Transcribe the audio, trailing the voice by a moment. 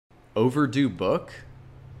Overdue book?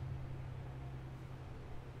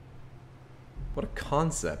 What a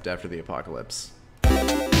concept after the apocalypse.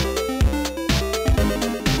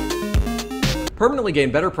 Permanently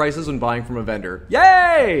gain better prices when buying from a vendor.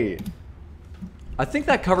 Yay! I think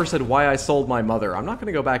that cover said why I sold my mother. I'm not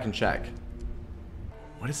gonna go back and check.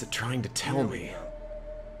 What is it trying to tell me?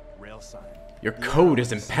 Rail sign. Your code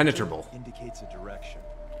is impenetrable. Indicates a direction.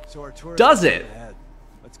 So our tour Does it? ahead.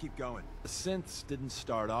 Let's keep going. The synths didn't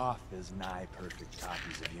start off as nigh perfect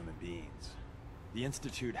copies of human beings. The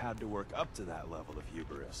Institute had to work up to that level of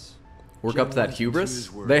hubris. Work up to that hubris?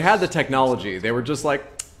 They had the technology. They were just like,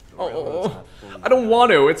 oh, I don't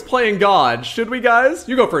want to. It's playing God. Should we, guys?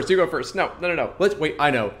 You go first. You go first. No. Let's wait.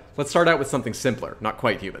 I know. Let's start out with something simpler, not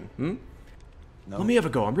quite human. No. Let me have a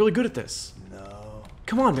go. I'm really good at this. No.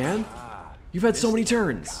 Come on, man. You've had so many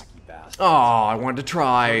turns. Oh, I wanted to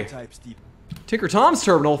try. Tinker Tom's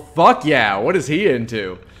terminal? Fuck yeah. What is he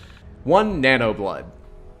into? 1 nano blood.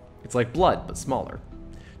 It's like blood, but smaller.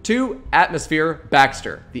 2 atmosphere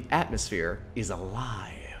Baxter. The atmosphere is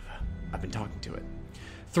alive. I've been talking to it.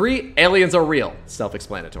 3 aliens are real.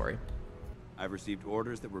 Self-explanatory. I've received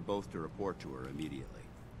orders that we're both to report to her immediately.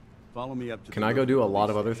 Follow me up to Can I go do a lot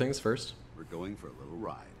of other things first? We're going for a little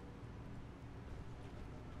ride.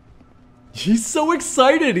 He's so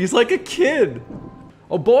excited. He's like a kid.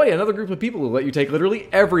 Oh boy, another group of people who let you take literally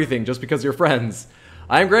everything just because you're friends.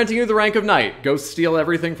 I am granting you the rank of knight. Go steal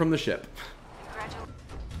everything from the ship.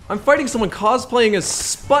 I'm fighting someone cosplaying as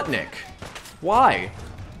Sputnik. Why?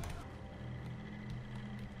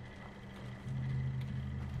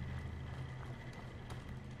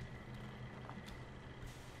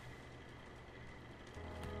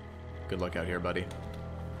 Good luck out here, buddy.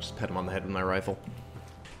 Just pet him on the head with my rifle.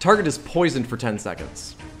 Target is poisoned for 10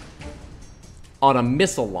 seconds. On a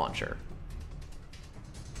missile launcher.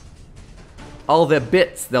 All their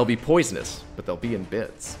bits, they'll be poisonous, but they'll be in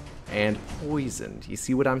bits. And poisoned. You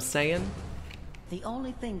see what I'm saying? The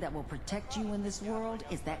only thing that will protect you in this world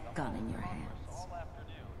is that gun in your hands.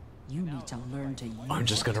 You need to learn to use I'm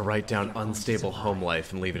just gonna write down unstable home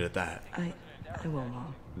life and leave it at that. I will,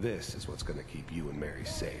 Mom. This is what's gonna keep you and Mary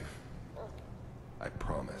safe. I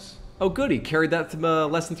promise. Oh good, he carried that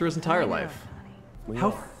lesson through his entire life.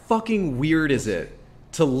 How fucking weird is it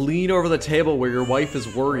to lean over the table where your wife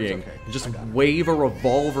is worrying and just wave a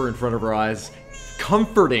revolver in front of her eyes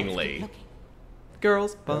comfortingly?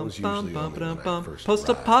 Girls, bum bum bum ba bum.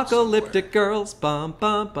 Post-apocalyptic girls, bum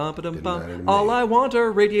bum bum ba bum. All I want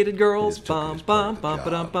are radiated girls, bum bum bum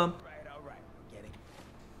ba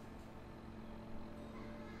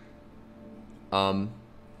bum.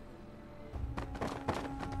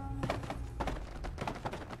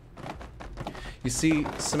 You see,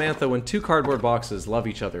 Samantha, when 2 cardboard boxes love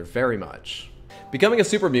each other very much. Becoming a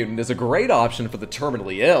super mutant is a great option for the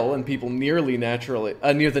terminally ill and people near the natural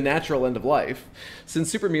end of life, since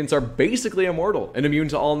super mutants are basically immortal and immune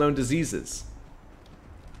to all known diseases.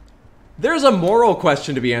 There's a moral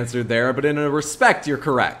question to be answered there, but in a respect, you're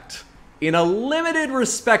correct. In a limited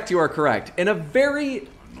respect, you are correct. In a very...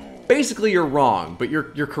 basically, you're wrong, but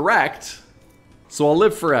you're correct. So I'll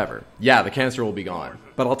live forever. Yeah, the cancer will be gone.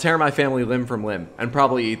 But I'll tear my family limb from limb, and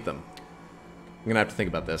probably eat them. I'm gonna have to think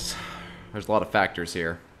about this. There's a lot of factors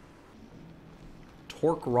here.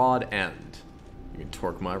 Torque rod end. You can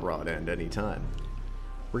torque my rod end anytime.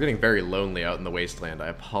 We're getting very lonely out in the wasteland. I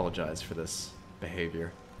apologize for this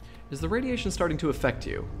behavior. Is the radiation starting to affect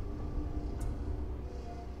you?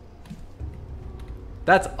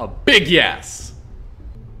 That's a big yes!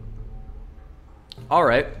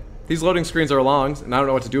 Alright. These loading screens are long, and I don't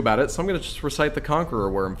know what to do about it, so I'm going to just recite the Conqueror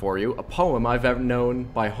Worm for you, a poem I've known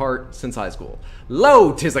by heart since high school.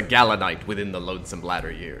 Lo, 'tis a gala night within the lonesome latter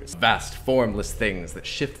years. Vast, formless things that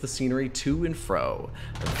shift the scenery to and fro,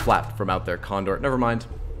 and flap from out their condor. Never mind.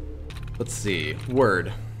 Let's see.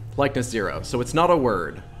 Word. Likeness 0. So it's not a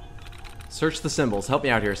word. Search the symbols. Help me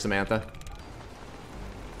out here, Samantha.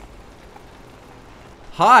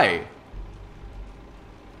 Hi!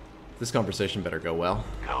 This conversation better go well.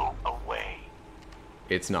 Go away.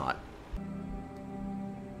 It's not.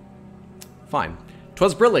 Fine.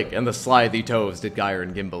 'Twas brillig, and the slithy toves did gyre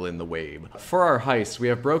and gimble in the wabe. For our heist, we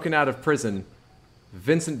have broken out of prison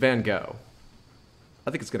Vincent Van Gogh. I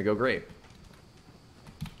think it's gonna go great.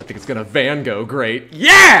 I think it's gonna Van Gogh great.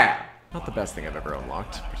 Yeah! Not the best thing I've ever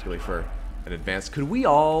unlocked, particularly for an advanced. Could we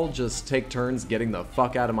all just take turns getting the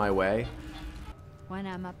fuck out of my way? When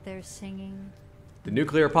I'm up there singing. The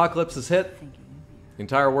nuclear apocalypse has hit. The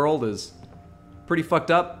entire world is pretty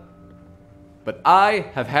fucked up. But I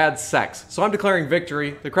have had sex, so I'm declaring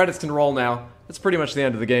victory. The credits can roll now. That's pretty much the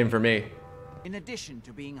end of the game for me. In addition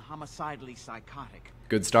to being homicidally psychotic,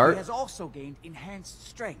 Good he start. has also gained enhanced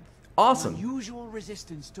strength. Awesome. Unusual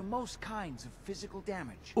resistance to most kinds of physical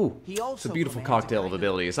damage. Ooh, He also it's a beautiful commands cocktail of kind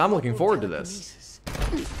abilities. I'm looking local forward to this.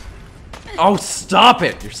 telekinesis. Oh, stop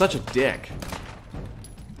it! You're such a dick.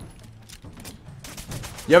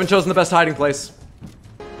 You haven't chosen the best hiding place.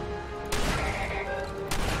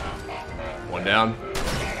 One down.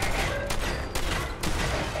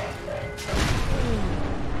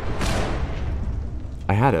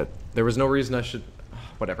 I had it. There was no reason I should...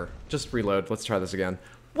 Whatever. Just reload. Let's try this again.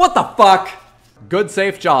 What the fuck? Good,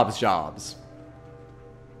 safe jobs.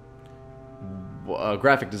 A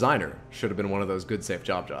graphic designer should have been one of those good, safe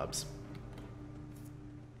jobs.